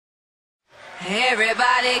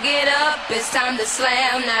Everybody get up, it's time to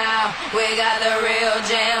slam now. We got the real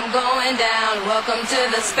jam going down. Welcome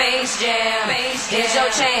to the Space Jam. Here's your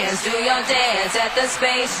chance, do your dance at the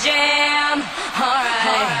Space Jam.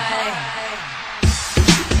 Alright.